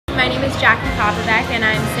My name is Jackie Kopovac, and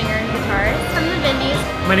I'm singer and guitarist from the Vindys.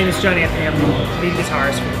 My name is John Anthony. I'm the lead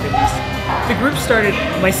guitarist for the Vindys. The group started,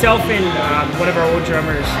 myself and one of our old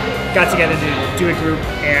drummers got together to do a group,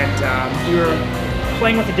 and we were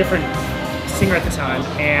playing with a different singer at the time,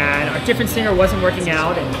 and our different singer wasn't working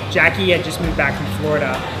out, and Jackie had just moved back from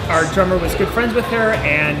Florida. Our drummer was good friends with her,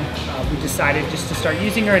 and we decided just to start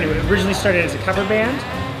using her, and it originally started as a cover band.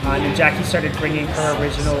 And then Jackie started bringing her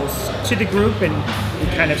originals to the group, and we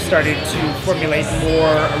kind of started to formulate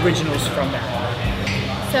more originals from that.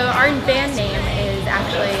 So our band name is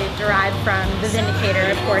actually derived from The Vindicator,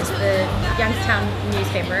 of course, the Youngstown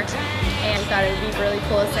newspaper, and we thought it would be really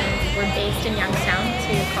cool since we're based in Youngstown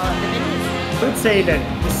to call it the Vindys. I would say that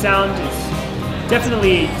the sound is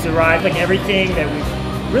definitely derived, like everything that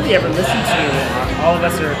we've really ever listened to. All of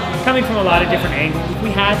us are coming from a lot of different angles. If we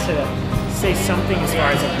had to say something as far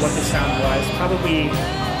as like what the sound was, probably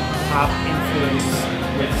pop influence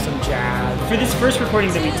with some jazz. For this first recording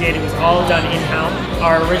that we did, it was all done in-house.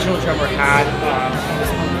 Our original drummer had his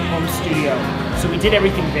home studio, so we did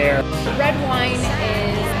everything there. Red Wine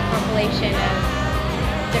is a compilation of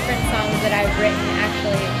different songs that I've written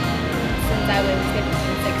actually since I was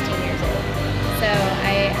 15, 16 years old. So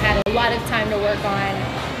I had a lot of time to work on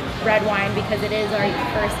Red Wine because it is our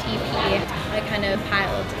first EP. I kind of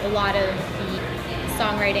piled a lot of the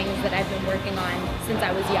songwritings that I've been working on since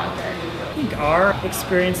I was younger. I think our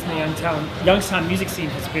experience in the Youngstown music scene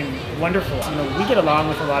has been wonderful. You know, we get along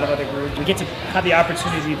with a lot of other groups. We get to have the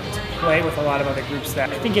opportunity to play with a lot of other groups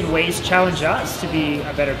that I think in ways challenge us to be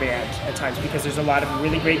a better band at times, because there's a lot of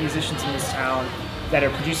really great musicians in this town that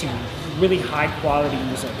are producing really high quality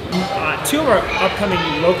music. Two of our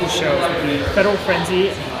upcoming local shows will be Federal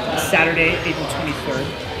Frenzy, Saturday, April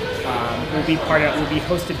 23rd. Will be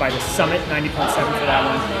hosted by the Summit 90.7 for that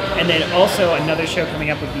one, and then also another show coming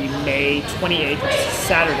up would be May 28th, which is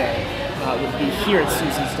Saturday. Would be here at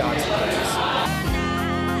Susie's Dogs and Cookies.